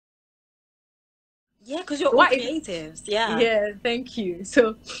Yeah, because you're all What creatives. Yeah. Yeah, thank you.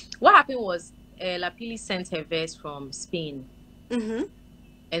 So, what happened was Lapili sent her verse from Spain, Mm-hmm.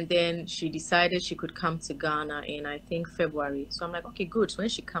 and then she decided she could come to Ghana in, I think, February. So I'm like, okay, good. So when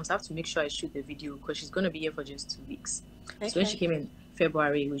she comes, I have to make sure I shoot the video because she's going to be here for just 2 weeks. So when she Okay. came in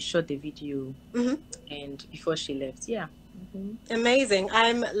February, we shot the video, Mm-hmm. and before she left, yeah. Hmm. Amazing.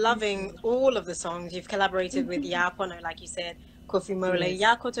 I'm loving all of the songs. You've collaborated with Yakono, like you said, Kofi Mole. Yes.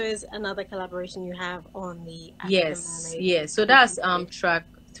 Yakoto is another collaboration you have on the African Yes, Mermaid yes. So that's EP. track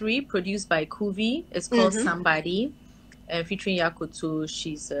 3 produced by Kuvi. It's called Mm-hmm. Somebody, and featuring Yakutu.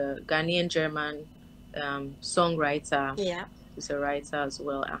 She's a Ghanaian German songwriter. Yeah. She's a writer as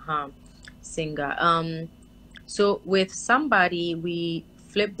well, singer. So with Somebody, we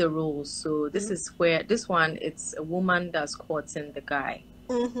flip the roles. So this Mm-hmm. is where this one, it's a woman that's courting the guy.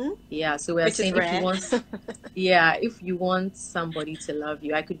 Mm-hmm. Yeah. So we're Which is saying if you rare. want, yeah, if you want somebody to love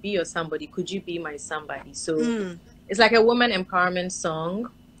you, I could be your somebody. Could you be my somebody? So Mm. it's like a woman empowerment song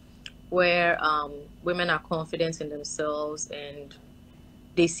where women are confident in themselves and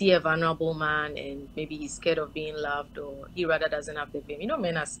they see a vulnerable man and maybe he's scared of being loved or he rather doesn't have the fame. You know,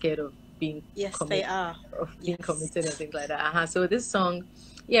 men are scared of being Yes, they committed, are. Yes. committed and things like that. So this song,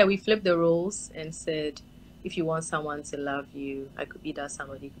 yeah, we flipped the roles and said, if you want someone to love you, I could be that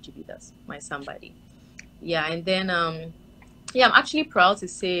somebody. Could you be that my somebody? Yeah, and then yeah, I'm actually proud to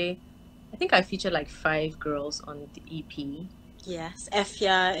say I think I featured like 5 girls on the EP. Yes.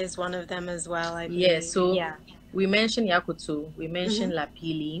 Efia is one of them as well, I Yeah, believe. so Yeah. we mentioned Yakutu, we Mm-hmm. mentioned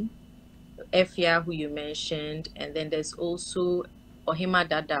Lapili, Efia, who you mentioned, and then there's also Ohima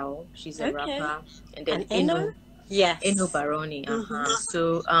Dadao, she's a Okay. rapper, and then And Eno? Eno Yes. Baroni. Mm-hmm.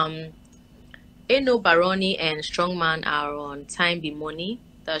 So Eno Baroni and Strongman are on Time Be Money.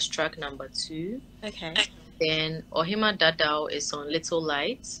 That's track number 2. Okay. Then Ohima Dadao is on Little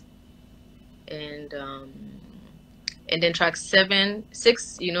Light, and then track 6,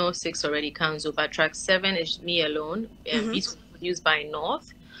 6 already counts over. Track 7 is Me Alone, and Mm-hmm. beats produced by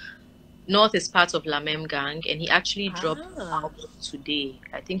North. North is part of La Mem Gang, and he actually dropped an Ah. album today.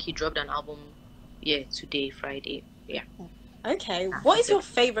 I think he dropped an album, yeah, today, Friday. Yeah. Okay. What is That's your it.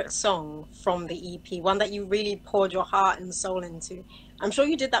 favorite song from the EP? One that you really poured your heart and soul into? I'm sure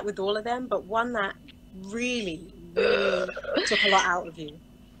you did that with all of them, but one that really, really took a lot out of you.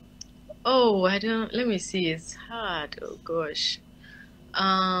 Oh, I don't. Let me see. It's hard. Oh gosh.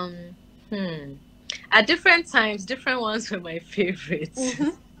 Um. Hmm. At different times, different ones were my favorites. Mm-hmm.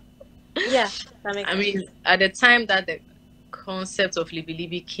 Yeah, that makes I mean, sense. at the time that the concept of Libi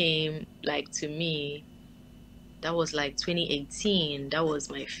Libi came, like to me, that was like 2018. That was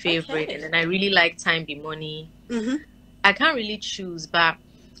my favorite, and Okay. then I really like Time Be Money. Mm-hmm. I can't really choose, but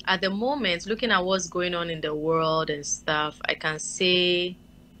at the moment, looking at what's going on in the world and stuff, I can say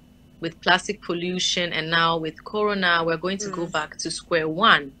with plastic pollution and now with Corona, we're going to go Mm. back to square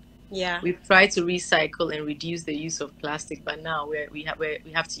one. Yeah. We've tried to recycle and reduce the use of plastic, but now we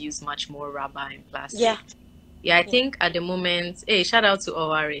have to use much more rubber and Yeah. plastic. Yeah, I Yeah. think at the moment, hey, shout out to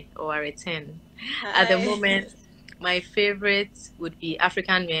Oware 10. At the Hi. moment, my favorite would be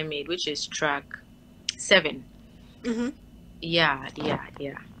African Mermaid, which is track 7. Mm-hmm. Yeah, yeah,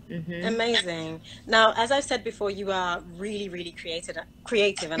 yeah. Mm-hmm. Amazing. Now, as I've said before, you are really, really creative,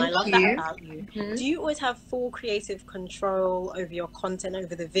 and I Thank love that you. about you. Hmm. Do you always have full creative control over your content,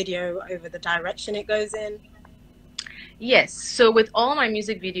 over the video, over the direction it goes in? Yes, so with all my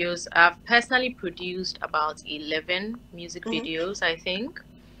music videos, I've personally produced about 11 music Mm-hmm. videos, I think,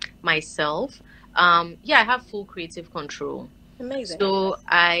 myself. Yeah, I have full creative control. Amazing. So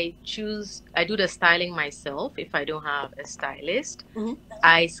I do the styling myself if I don't have a stylist. Mm-hmm.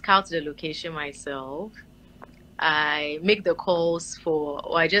 I scout the location myself. I make the calls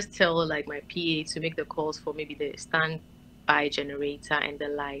or I just tell like my PA to make the calls for maybe the standby generator and the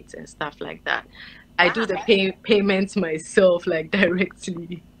lights and stuff like that. I do the Wow. payments myself like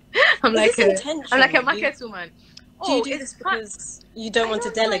directly. I'm Is like this a intentional? market woman. Do you Oh, do it's this fun. because you don't I want to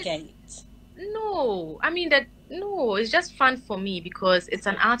don't know. delegate? No, I mean that. No, it's just fun for me because it's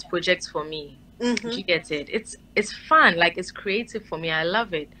an art project for me. Do Mm-hmm. you get it? It's fun, like it's creative for me. I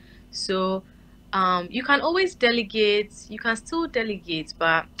love it. So, you can always delegate. You can still delegate,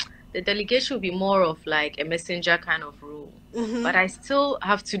 but the delegation will be more of like a messenger kind of role. Mm-hmm. But I still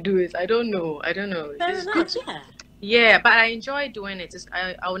have to do it. I don't know. I don't know. Fair It's good enough. to, Yeah. yeah, but I enjoy doing it.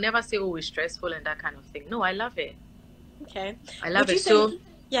 I will never say, oh, it's stressful and that kind of thing. No, I love it. Okay. I love Would you it. say, So.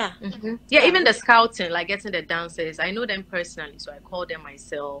 yeah, Yeah, yeah. even the scouting, like getting the dancers, I know them personally, so I call them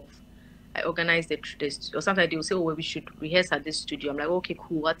myself. I organize this, or sometimes they will say, "Oh, well, we should rehearse at this studio." I'm like, "Okay,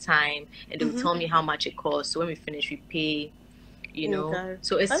 cool. What time?" And they will Mm-hmm. tell me how much it costs. So when we finish, we pay. you know. Okay.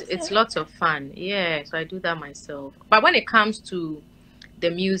 So it's Okay. lots of fun. Yeah, so I do that myself. But when it comes to the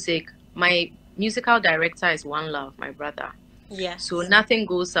music, my musical director is One Love, my brother. So Yes. nothing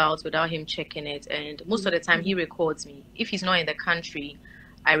goes out without him checking it. And most of the time he Mhm. records me. If he's not in the country,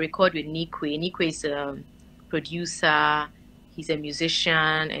 I record with Nikwe. Nikwe is a producer, he's a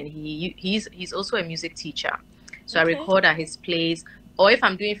musician, and he's also a music teacher. So I Okay. record at his place. Or if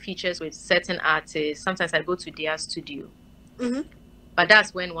I'm doing features with certain artists, sometimes I go to their studio. Mm-hmm. But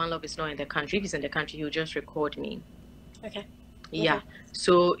that's when One Love is not in the country. If he's in the country, he'll just record me. Okay. Yeah. Okay.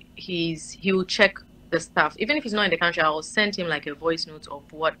 So he'll check the stuff. Even if he's not in the country, I'll send him like a voice note of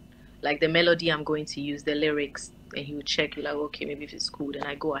what, like the melody I'm going to use, the lyrics, and he will check. Like, okay, maybe if it's cool, then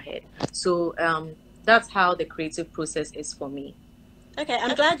I go ahead. So that's how the creative process is for me. Okay,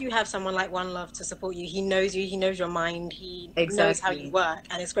 I'm glad you have someone like One Love to support you. He knows you, he knows your mind, he knows how you Exactly. work,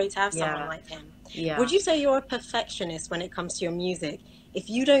 and it's great to have someone Yeah. like him. Yeah. Would you say you're a perfectionist when it comes to your music? If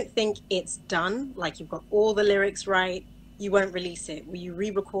you don't think it's done, like you've got all the lyrics right, you won't release it. Will you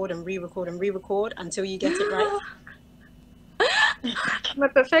re-record and re-record and re-record until you get it right? I'm a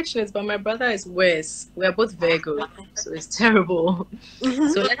perfectionist, but my brother is worse. We're both Virgo, so it's terrible. Mm-hmm.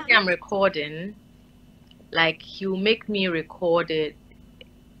 So let's say I'm recording, like he'll make me record it.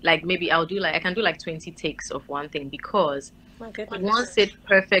 Like maybe I can do like 20 takes of one thing because My he goodness. wants it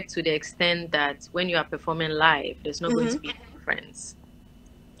perfect to the extent that when you are performing live, there's not going to be a difference.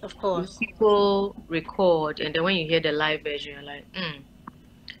 Of course. People record, and then when you hear the live version, you're like,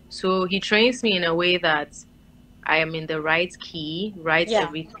 So he trains me in a way that I am in the right key,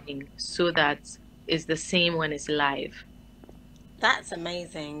 everything, so that it's the same when it's live. That's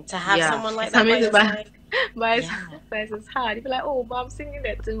amazing to have someone like It's that by amazing, your side. but sometimes it's hard. You'd be like, oh, but I'm singing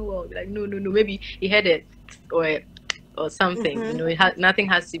that too well. Be like, no. Maybe he heard it or something. You know, nothing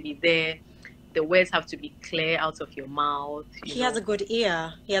has to be there. The words have to be clear out of your mouth. He has a good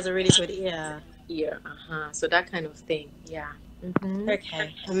ear. He has a really good ear. Yeah. So that kind of thing. Yeah. Mm-hmm.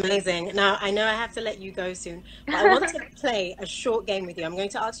 Okay, amazing. Now, I know I have to let you go soon, but I want to play a short game with you. I'm going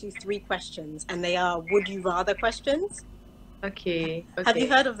to ask you 3 questions, and they are would you rather questions. Okay. Have you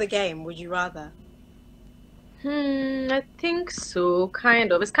heard of the game, Would You Rather? I think so,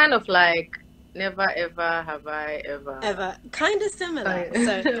 kind of. It's kind of like never ever have I ever. Kind of similar.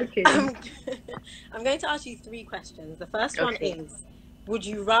 So okay. I'm going to ask you 3 questions. The first one is, would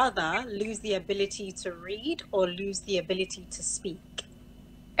you rather lose the ability to read or lose the ability to speak?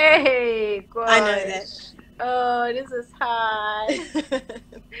 Hey, gosh. I know that. Oh, this is hard.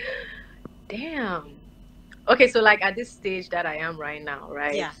 Damn. Okay, so like at this stage that I am right now,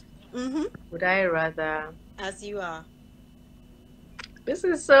 right? Yeah. Mm-hmm. Would I rather... As you are. This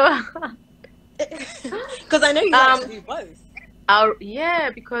is so hard. Because I know you like to do both. Yeah,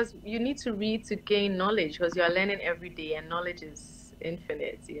 because you need to read to gain knowledge because you are learning every day and knowledge is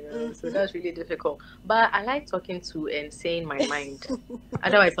infinite, you know. So that's really difficult. But I like talking to and saying my mind.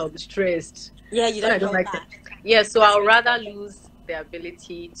 Otherwise, I'll be stressed. Yeah, you don't like that. Yeah, so I'll rather lose the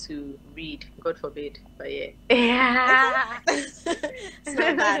ability to read. God forbid. But yeah. It's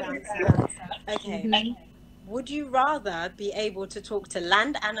not bad answer. Okay. Would you rather be able to talk to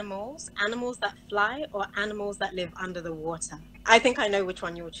land animals, animals that fly, or animals that live under the water? I think I know which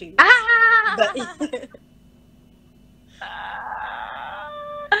one you'll choose. But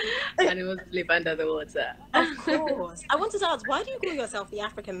animals live under the water. Of course. I wanted to ask, why do you call yourself the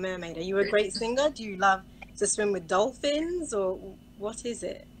African mermaid? Are you a great singer? Do you love to swim with dolphins, or what is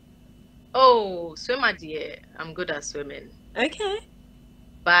it? Oh, swimmer, dear. I'm good at swimming. Okay.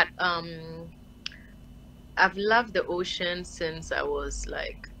 But I've loved the ocean since I was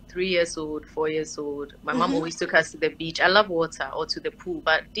like 3 years old, 4 years old. My mom always took us to the beach. I love water or to the pool,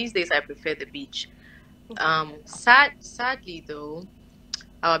 but these days I prefer the beach. Sadly though,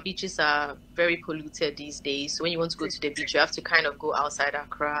 our beaches are very polluted these days. So when you want to go to the beach, you have to kind of go outside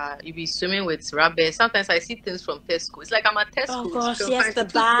Accra. You'll be swimming with rubber. Sometimes I see things from Tesco. It's like I'm at Tesco. Oh gosh, so yes, the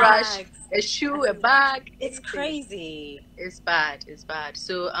bags. A shoe, a bag. It's crazy. It's bad.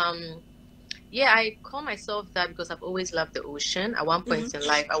 So yeah, I call myself that because I've always loved the ocean. At one point in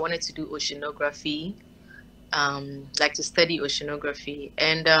life, I wanted to do oceanography, like to study oceanography.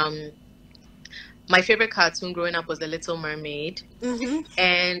 And my favorite cartoon growing up was The Little Mermaid.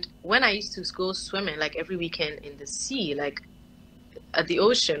 And when I used to go swimming, like every weekend in the sea, like at the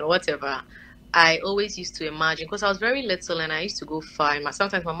ocean or whatever, I always used to imagine, because I was very little and I used to go far.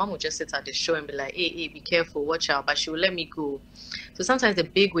 Sometimes my mom would just sit at the shore and be like, hey, be careful, watch out. But she would let me go. So sometimes the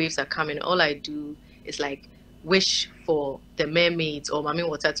big waves are coming. All I do is like wish for the mermaids or Mami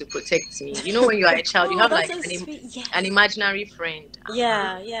Water to protect me. You know, when you are a child, you have like an imaginary friend.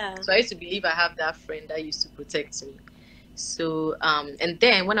 Yeah. So I used to believe I have that friend that used to protect me. So, and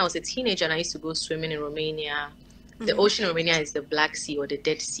then when I was a teenager and I used to go swimming in Romania, the ocean in Romania is the Black Sea or the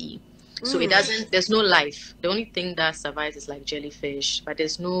Dead Sea. So it doesn't, there's no life. The only thing that survives is like jellyfish, but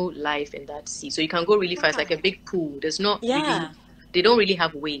there's no life in that sea. So you can go really fast, like a big pool. There's not really, they don't really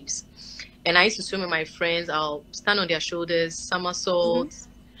have waves. And I used to swim with my friends. I'll stand on their shoulders, somersaults.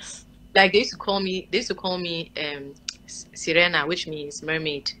 Like they used to call me Sirena, which means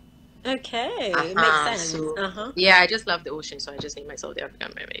mermaid. Okay, it makes sense. So, yeah, I just love the ocean, so I just named myself the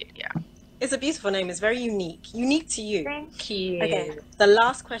African Mermaid. Yeah. It's a beautiful name. It's very unique. Unique to you. Thank you. Okay. The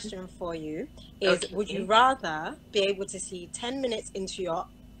last question for you is: would you rather be able to see 10 minutes into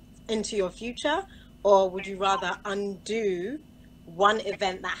your future, or would you rather undo one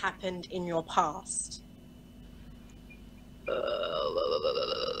event that happened in your past?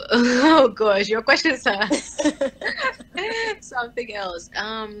 Oh gosh, your questions are something else.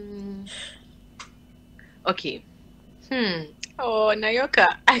 Okay. Oh,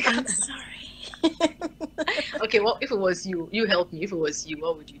 Nayoka, I'm sorry. Okay, well, if it was you help me. If it was you,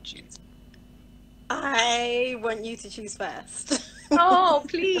 what would you choose? I want you to choose first. Oh,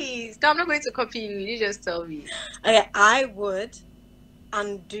 please. No, I'm not going to copy you. You just tell me. Okay, I would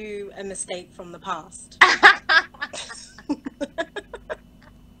undo a mistake from the past.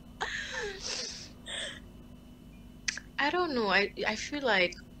 I don't know. I feel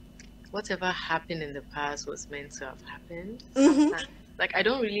like whatever happened in the past was meant to have happened. Like, I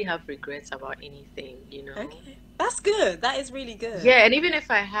don't really have regrets about anything, you know. Okay. That's good. That is really good. Yeah, and even if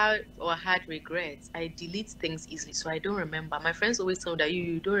I had regrets, I delete things easily, so I don't remember. My friends always tell me that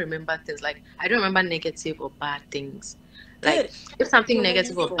you don't remember things. Like, I don't remember negative or bad things. Like, if something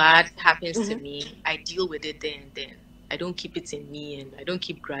negative or bad happens to me, I deal with it there and then. I don't keep it in me, and I don't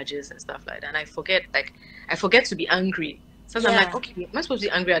keep grudges and stuff like that. And I forget to be angry. Sometimes I'm like, okay, am I supposed to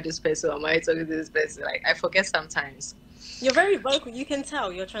be angry at this person, or am I talking to this person? Like, I forget sometimes. You're very vocal. You can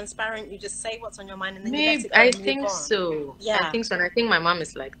tell. You're transparent. You just say what's on your mind, and then maybe, you let it go. I think so. Yeah, I think so. And I think my mom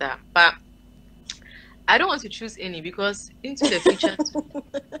is like that. But I don't want to choose any, because into the future.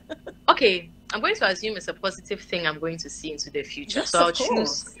 Okay, I'm going to assume it's a positive thing I'm going to see into the future. Yes, so I'll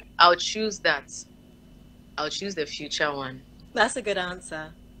choose that. I'll choose the future one. That's a good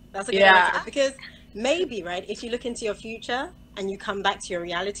answer. That's a good answer. Because maybe, right, if you look into your future and you come back to your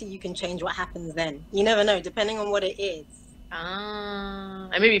reality, you can change what happens then. You never know, depending on what it is. And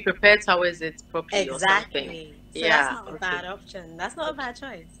maybe prepare towards it properly or something. So that's not a bad option. That's not a bad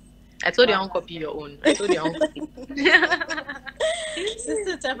choice. I told you I won't copy your own. I told you I won't copy.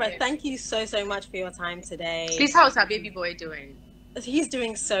 Sister Deborah, thank you so much for your time today. Please, how's our baby boy doing? He's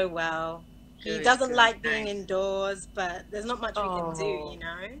doing so well. He doesn't like being indoors, but there's not much we can do, you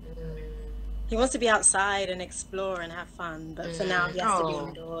know? He wants to be outside and explore and have fun, but for now he has to be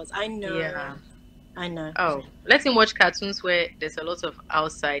indoors. I know. Yeah. I know. Oh, let him watch cartoons where there's a lot of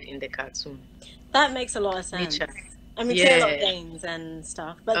outside in the cartoon. That makes a lot of sense. Nature. And we play a lot of games and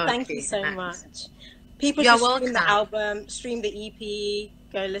stuff. But thank you so much. People should stream the album, stream the EP,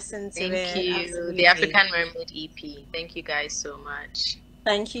 go listen to it. Thank you. Absolutely. The African Mermaid EP. Thank you guys so much.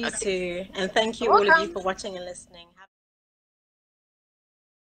 Thank you too. And thank you all of you for watching and listening.